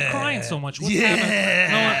is that kid crying so much? What's Yeah.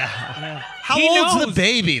 happening? No one- How He old's the knows.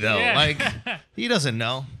 baby though? Yeah. Like he doesn't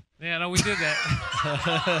know. Yeah, no, we did that.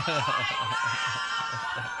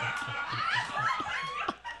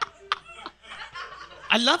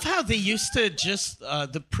 I love how they used to just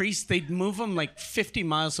the priests. They'd move them like 50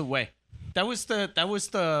 miles away. That was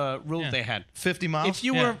the rule Yeah. they had. 50 miles. If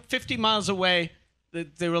you Yeah. were 50 miles away,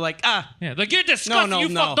 they were like, Yeah, like you're disgusting. No, you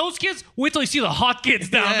no. fuck those kids. Wait till you see the hot kids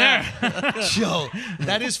down there. Yo,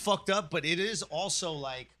 that is fucked up, but it is also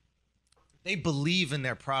like they believe in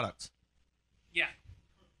their product. Yeah.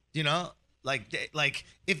 You know, like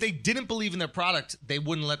if they didn't believe in their product, they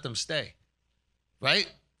wouldn't let them stay,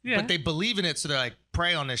 right? Yeah. But they believe in it, so they're like,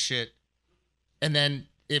 pray on this shit, and then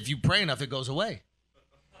if you pray enough, it goes away,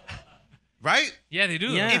 right? Yeah, they do.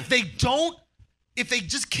 Yeah. If they don't, if they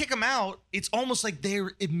just kick them out, it's almost like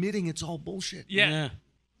they're admitting it's all bullshit. Yeah.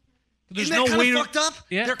 There's Isn't no that way kind to- of fucked up?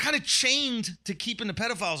 Yeah. They're kind of chained to keeping the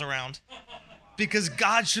pedophiles around because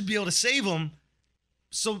God should be able to save them.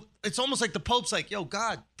 So it's almost like the Pope's like, yo,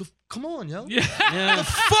 God, come on, yo. Yeah. The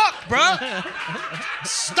fuck, bro?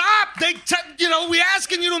 Stop. We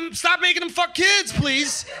asking you to stop making them fuck kids,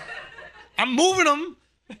 please. I'm moving them.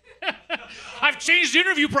 I've changed the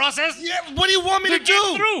interview process. Yeah, what do you want me to to get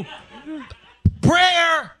do? through.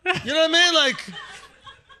 Prayer. You know what I mean? Like,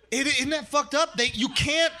 isn't that fucked up?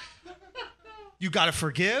 You got to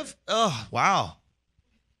forgive? Oh, wow.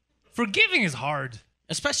 Forgiving is hard.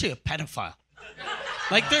 especially a pedophile.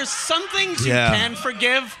 Like, there's some things Yeah. you can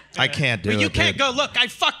forgive. I can't do But you it. can't dude. go, look, I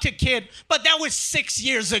fucked a kid, but that was 6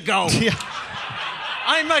 years ago. Yeah.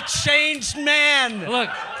 I'm a changed man. Look,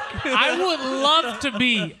 I would love to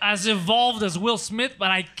be as evolved as Will Smith,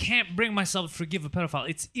 but I can't bring myself to forgive a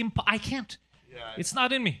pedophile. I can't. It's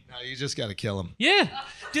not in me. No, you just got to kill him. Yeah.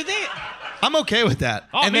 Do they? I'm okay with that.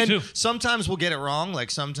 Oh, and me then too. sometimes we'll get it wrong. Like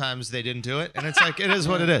sometimes they didn't do it, and it's like it is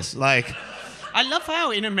what it is. Like I love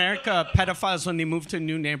how in America, pedophiles, when they move to a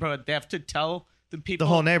new neighborhood, they have to tell the people,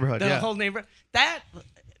 whole neighborhood, the yeah. whole neighborhood. That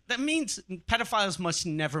means pedophiles must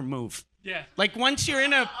never move. Yeah. Like once you're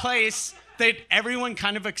in a place that everyone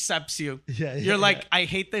kind of accepts you, Yeah, you're like, yeah. I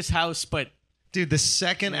hate this house, but Dude, the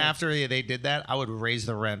second after they did that, I would raise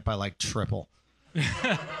the rent by like triple.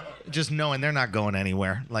 Just knowing they're not going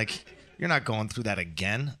anywhere. Like, you're not going through that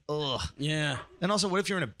again. Ugh. yeah. And also, what if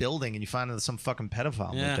you're in a building and you find that some fucking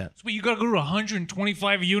pedophile Yeah. moved in? So you gotta go to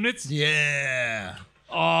 125 units. Yeah.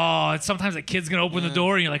 Oh, and sometimes a kid's gonna open the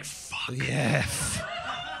door and you're like, fuck. Yeah.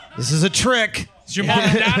 This is a trick. Is your mom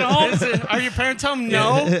and dad home? Are your parents home?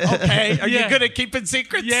 No. Okay. Are Yeah. you good at keeping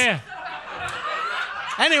secrets? Yeah.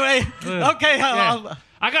 Anyway. Okay. Yeah.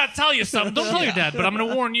 I gotta tell you something. Don't tell your dad, but I'm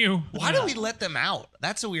gonna warn you. Why do we let them out?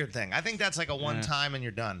 That's a weird thing. I think that's like a one time and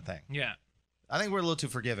you're done thing. Yeah. I think we're a little too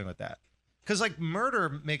forgiving with that. Because, like,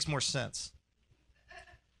 murder makes more sense.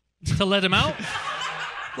 To let him out?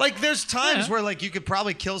 Like, there's times Yeah. where, like, you could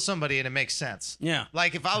probably kill somebody and it makes sense. Yeah.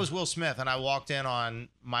 Like, if I was Will Smith and I walked in on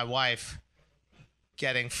my wife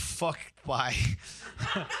getting fucked by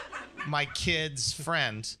my kid's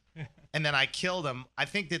friend and then I killed him, I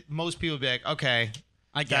think that most people would be like, okay,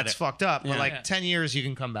 I get that's it. fucked up. But, Yeah. like, Yeah. 10 years, you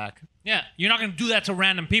can come back. Yeah. You're not gonna do that to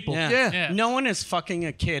random people. Yeah. Yeah. No one is fucking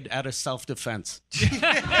a kid out of self-defense. I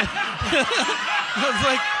was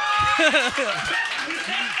like,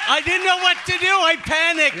 I didn't know what to do. I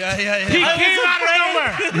panicked. Yeah. He came out of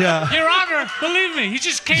nowhere. Yeah. Your Honor, believe me, he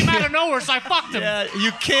just came out of nowhere, so I fucked him. Yeah,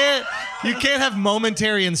 you can't have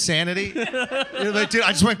momentary insanity. You're like, dude,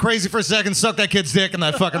 I just went crazy for a second, sucked that kid's dick, and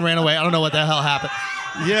I fucking ran away. I don't know what the hell happened.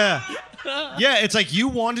 Yeah. Yeah, it's like you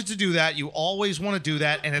wanted to do that. You always want to do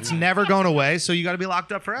that, and it's never going away, so you got to be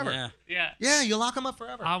locked up forever. Yeah. Yeah. Yeah, you lock them up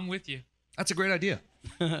forever. I'm with you. That's a great idea.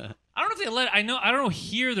 I don't know if they let. I don't know.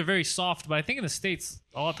 Here they're very soft, but I think in the States,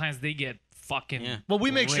 a lot of times they get fucking. Yeah. Well,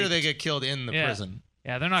 we make sure raped. they get killed in the Yeah. prison.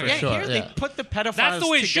 Yeah, they're not Yeah, gonna. sure, here they yeah. put the pedophiles That's the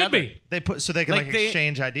way it should together. be. They put so they can Like like they-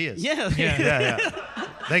 exchange ideas. Yeah. Yeah.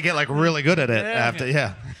 They get like really good at it after.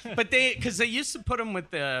 Yeah. But because they used to put them with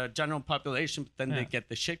the general population, but then they get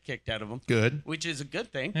the shit kicked out of them. Good. Which is a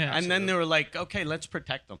good thing. Yeah, and then they were like, okay, let's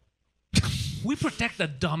protect them. We protect the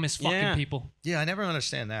dumbest fucking Yeah. people. Yeah, I never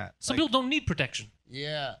understand that. Some Like, people don't need protection.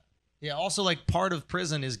 Yeah. Yeah. Also, like part of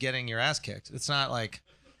prison is getting your ass kicked. It's not like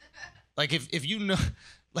if you know,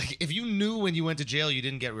 like if you knew when you went to jail you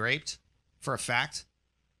didn't get raped for a fact,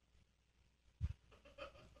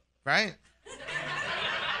 right?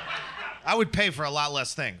 I would pay for a lot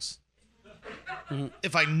less things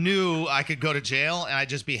if I knew I could go to jail and I'd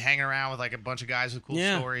just be hanging around with like a bunch of guys with cool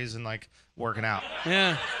Yeah. stories and like working out.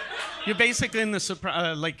 Yeah. You're basically in the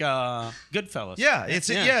Goodfellas. Yeah, it's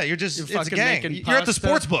yeah. You're just You're it's a fucking gang. making You're at the pasta.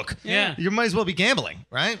 sports book. Yeah. You might as well be gambling,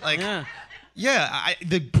 right? Like, Yeah. yeah.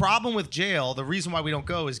 The problem with jail, the reason why we don't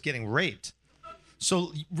go is getting raped.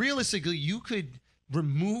 So realistically, you could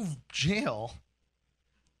remove jail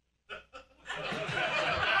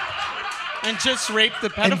And just rape the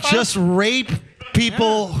pedophiles. and just rape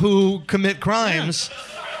people who commit crimes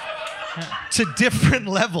to different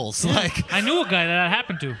levels. Like, I knew a guy that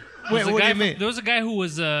happened to. Wait, There was a what do guy you mean? There was a guy who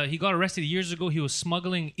was he got arrested years ago. He was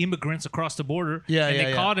smuggling immigrants across the border. Yeah, and yeah, they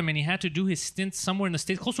yeah. caught him, and he had to do his stint somewhere in the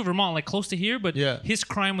States, close to Vermont, like close to here. But Yeah. his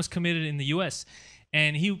crime was committed in the U.S.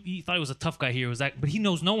 And he thought he was a tough guy here. It was like, but he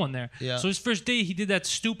knows no one there. Yeah. So his first day, he did that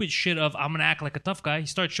stupid shit of I'm gonna act like a tough guy. He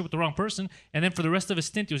started shit with the wrong person, and then for the rest of his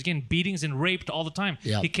stint, he was getting beatings and raped all the time.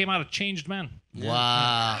 Yeah. He came out a changed man.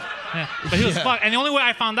 wow. Yeah. But he was fucked. And the only way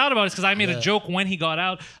I found out about it is because I made a joke when he got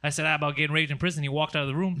out. I said about getting raped in prison. He walked out of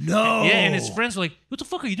the room. No. Yeah, and his friends were like, "What the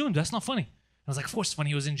fuck are you doing? That's not funny." I was like, "Of course it's funny.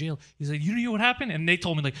 He was in jail." He's like, "You know what happened?" And they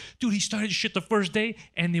told me like, "Dude, he started shit the first day,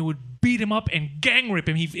 and they would beat him up and gang rape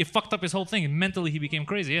him. It fucked up his whole thing, and mentally he became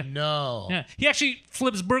crazy." Yeah. No. Yeah. He actually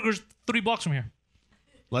flips burgers 3 blocks from here.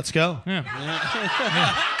 Let's go. Yeah.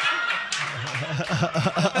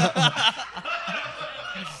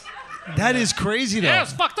 That is crazy though. Yeah,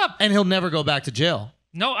 it's fucked up. And he'll never go back to jail.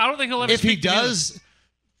 No, I don't think he'll ever. If he speak to me. does,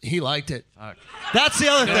 he liked it. That's the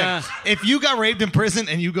other Yeah. thing. If you got raped in prison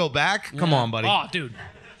and you go back, come on, buddy. Oh, dude.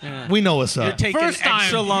 We know what's You're up. taking First time.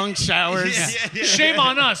 extra long showers. Shame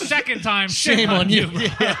on us. Second time. Shame on you.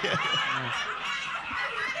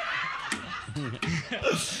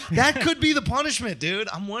 That could be the punishment, dude.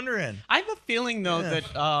 I'm wondering. I have a feeling though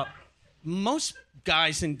that most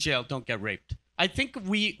guys in jail don't get raped. I think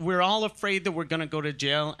we're all afraid that we're gonna go to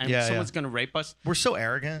jail and Yeah, someone's yeah. gonna rape us. We're so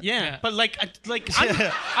arrogant. Yeah, Yeah. but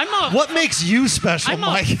I'm a What makes you special,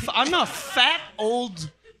 Mike? I'm a fat old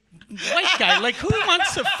white guy. Like who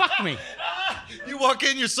wants to fuck me? You walk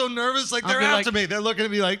in, you're so nervous, like I'll they're be after like- me. They're looking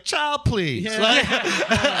at me like, child, please. Yeah. Like,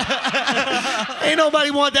 ain't nobody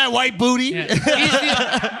want that white booty.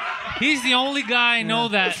 Yeah. He's the only guy I know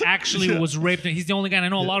that actually was raped. He's the only guy. And I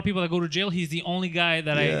know a lot of people that go to jail. He's the only guy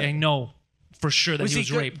that I know for sure that he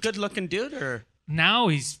was raped. Good looking dude, or Now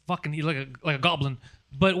he's like a goblin.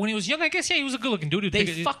 But when he was young, I guess he was a good looking dude. they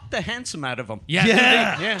fucked the handsome out of him.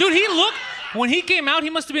 Yeah. Dude, he looked when he came out. He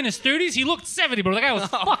must have been in his 30s. He looked 70, bro. The guy was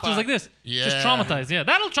fucked. He was like this, just traumatized. Yeah,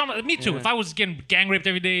 that'll traumatize me too. If I was getting gang raped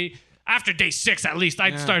every day. After day 6, at least,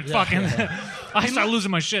 I'd start fucking. I start losing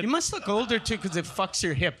my shit. You must look older too, because it fucks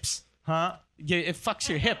your hips. Huh? Yeah, it fucks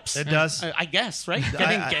your hips. It does. I guess, right?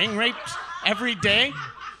 Getting gang raped every day.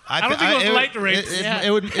 I don't think it was light rape.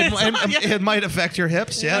 It might affect your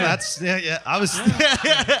hips. Yeah, that's yeah. I was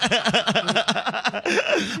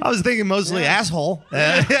I was thinking mostly asshole.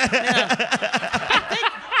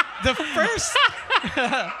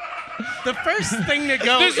 The first thing to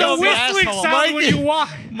go There's is a the whistling asshole. sound when you walk.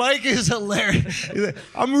 Mike is hilarious.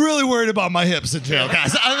 I'm really worried about my hips in jail,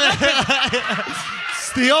 guys.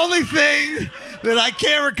 It's the only thing that I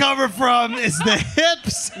can't recover from is the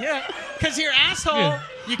hips. Yeah, because your asshole. Yeah.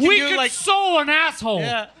 You can We do could like sew an asshole.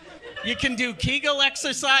 yeah. You can do Kegel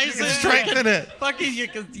exercises. Strengthen it. Fucking, you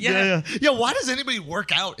can, Yeah. Why does anybody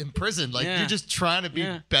work out in prison? Like, Yeah. you're just trying to be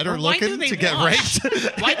Yeah. better Or why do looking they to get wash?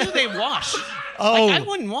 raped? Why do they wash? Oh. Like, I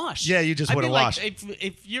wouldn't wash. Yeah, you just I'd be wouldn't like, wash.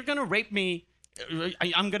 If you're gonna rape me,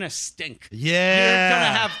 I'm gonna stink. Yeah. You're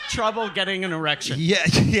gonna have trouble getting an erection. Yeah.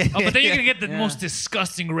 Oh, but then you're gonna get the most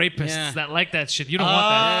disgusting rapists Yeah. that like that shit. You don't want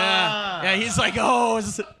that. Yeah, he's like, oh,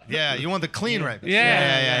 Yeah, you want the clean rape.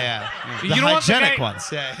 Yeah. The You don't want the hygienic guy- ones.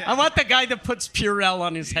 Yeah. I want the guy that puts Purell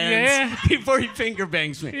on his hands Yeah. before he finger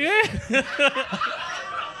bangs me. Yeah.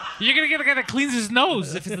 You're gonna get a guy that cleans his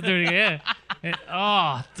nose if it's the dirty guy. Yeah.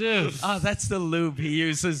 Oh, dude. Oh, that's the lube he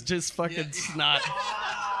uses, just fucking snot.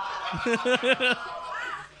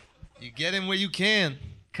 You get in where you can.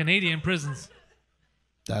 Canadian prisons.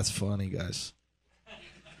 That's funny, guys.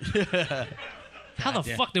 How the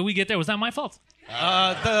fuck did we get there? Was that my fault?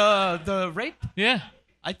 The rape? Yeah.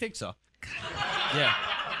 I think so. Yeah.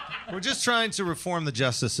 We're just trying to reform the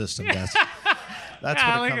justice system, guys. That's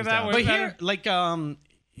Yeah, what look it at comes that down one. to. But better. here, like,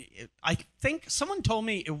 I think someone told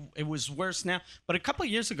me it was worse now, but a couple of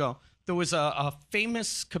years ago, there was a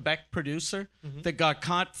famous Quebec producer that got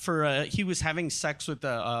caught for he was having sex with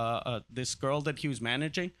this girl that he was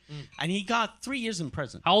managing, and he got 3 years in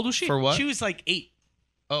prison. How old was she? For what? She was like 8.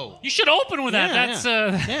 Oh. You should open with that. Yeah, That's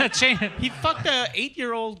yeah. a chain. He fucked a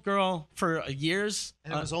 8-year-old girl for years.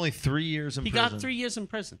 And it was only 3 years in He prison. got 3 years in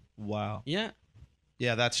prison. Wow. Yeah.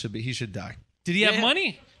 Yeah, that should be. He should die. Did he have Yeah.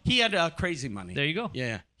 money? He had crazy money. There you go.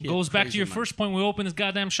 Yeah. He had Goes back to crazy your money. first point. We open this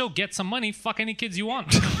goddamn show. Get some money. Fuck any kids you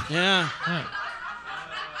want. Yeah.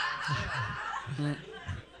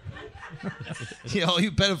 Yeah, all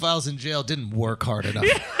you pedophiles in jail didn't work hard enough.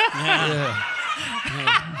 Yeah.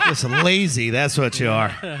 Just lazy, that's what you are.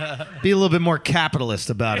 Be a little bit more capitalist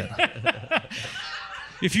about it.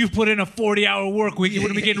 If you put in a 40-hour work week, you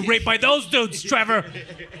wouldn't be getting raped by those dudes, Trevor.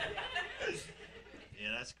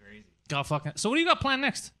 Yeah, that's crazy. God fucking. So what do you got planned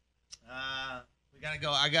next? We gotta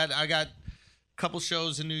go. I got a couple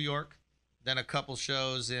shows in New York, then a couple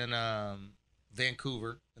shows in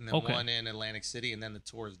Vancouver, and then Okay. one in Atlantic City, and then the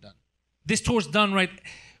tour is done. This tour's done, right?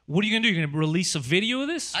 What are you gonna do? You're gonna release a video of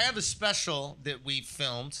this? I have a special that we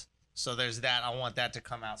filmed, so there's that. I want that to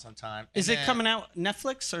come out sometime. Is it coming out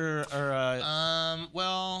Netflix or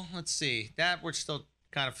Well, let's see. That we're still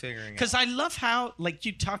kind of figuring out. because I love how like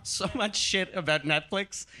you talked so much shit about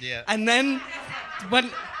Netflix. Yeah. And then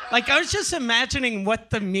when like I was just imagining what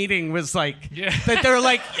the meeting was like. Yeah. That they're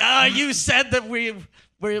like, you said that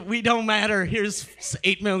we don't matter. Here's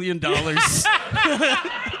 $8 million.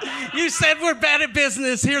 You said we're bad at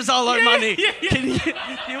business. Here's all our money. Can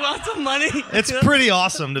you want some money? It's pretty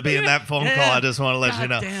awesome to be in that phone call. I just want to let you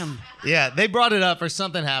know. Damn. Yeah, they brought it up or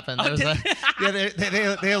something happened. There was did like,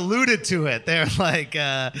 yeah, they alluded to it. They're like,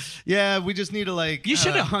 yeah, we just need to like. You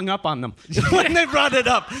should have hung up on them when they brought it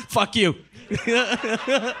up. Fuck you. You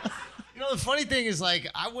know, the funny thing is like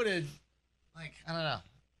I would have, like I don't know.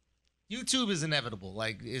 YouTube is inevitable.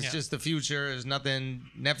 Like it's just the future. There's nothing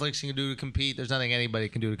Netflix can do to compete. There's nothing anybody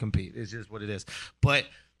can do to compete. It's just what it is. But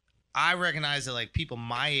I recognize that like people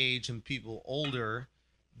my age and people older,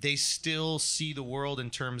 they still see the world in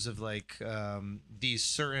terms of like these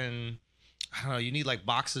certain, I don't know, you need like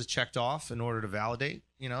boxes checked off in order to validate,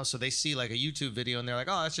 you know? So they see like a YouTube video and they're like,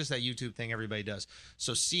 oh, that's just that YouTube thing everybody does.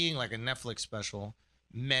 So seeing like a Netflix special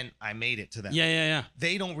meant I made it to them. Yeah.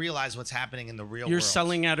 They don't realize what's happening in the real world. You're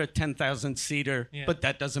selling out a 10,000 seater, Yeah. but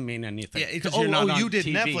that doesn't mean anything. Yeah, it's, 'cause you're not on you did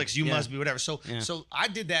TV. Netflix. You Yeah. must be whatever. So Yeah. so I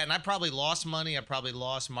did that, and I probably lost money. I probably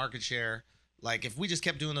lost market share. Like if we just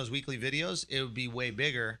kept doing those weekly videos, it would be way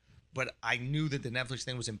bigger. but I knew that the Netflix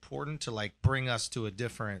thing was important to like bring us to a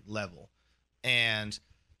different level. And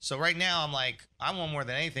so right now I'm like, I want more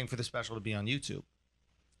than anything for the special to be on YouTube.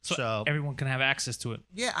 So everyone can have access to it.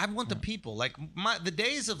 yeah, I want the people. Like the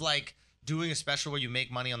days of like doing a special where you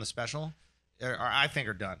make money on the special I think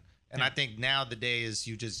are done. And I think now the day is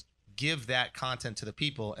you just give that content to the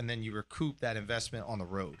people and then you recoup that investment on the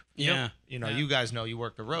road. Yeah. You know, you guys know you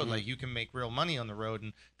work the road. Like you can make real money on the road,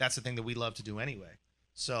 and that's the thing that we love to do anyway.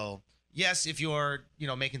 So yes, if you're, you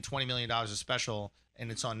know, making $20 million a special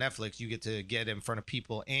and it's on Netflix, you get to get it in front of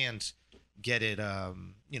people and get it,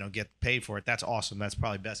 you know, get paid for it. That's awesome. That's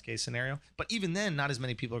probably best case scenario. But even then, not as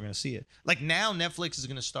many people are going to see it. Like now, Netflix is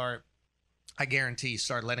going to start, I guarantee,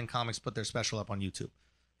 start letting comics put their special up on YouTube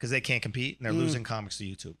because they can't compete and they're losing comics to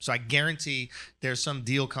YouTube. So I guarantee there's some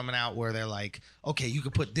deal coming out where they're like, okay, you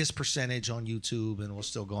could put this percentage on YouTube and we'll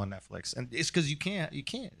still go on Netflix. And it's because you can't.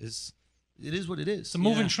 It is what it is. It's a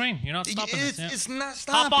moving train. You're not stopping this. Yeah. It's not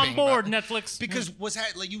stopping. Hop on board, bro. Netflix. Because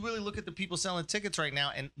like you really look at the people selling tickets right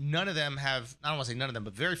now, and none of them have, I don't want to say none of them,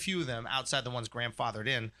 but very few of them outside the ones grandfathered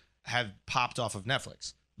in have popped off of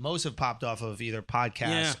Netflix. Most have popped off of either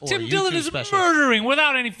podcasts or Tim YouTube Dillon is specials. murdering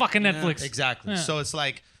without any fucking Netflix. Exactly. Yeah. So it's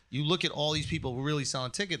like you look at all these people really selling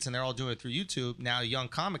tickets and they're all doing it through YouTube. Now a young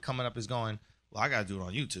comic coming up is going, well, I got to do it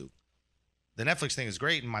on YouTube. The Netflix thing is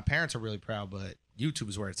great and my parents are really proud, but YouTube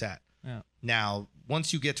is where it's at. Yeah. Now,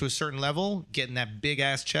 once you get to a certain level, getting that big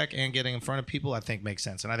ass check and getting in front of people, I think makes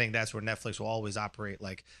sense. And I think that's where Netflix will always operate,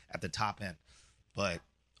 like at the top end. But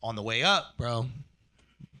on the way up, bro,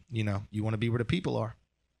 you know, you want to be where the people are.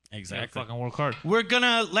 Yeah, fucking work hard. We're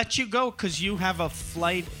gonna let you go because you have a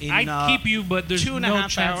flight in. I'd keep you, but there's 2.5 no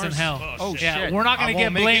chance in hours. hell. Oh, yeah, shit. we're not gonna I get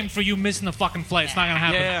won't make blamed it. for you missing the fucking flight. It's not gonna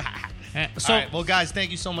happen. Yeah. So, All right, well, guys,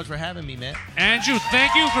 thank you so much for having me, man. Andrew,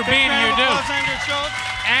 thank you for being here, dude.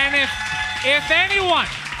 And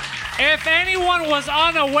if anyone was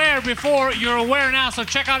unaware before, you're aware now. So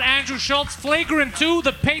check out Andrew Schultz, Flagrant 2,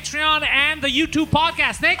 the Patreon, and the YouTube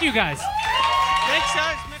podcast. Thank you, guys. Thanks,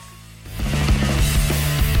 guys.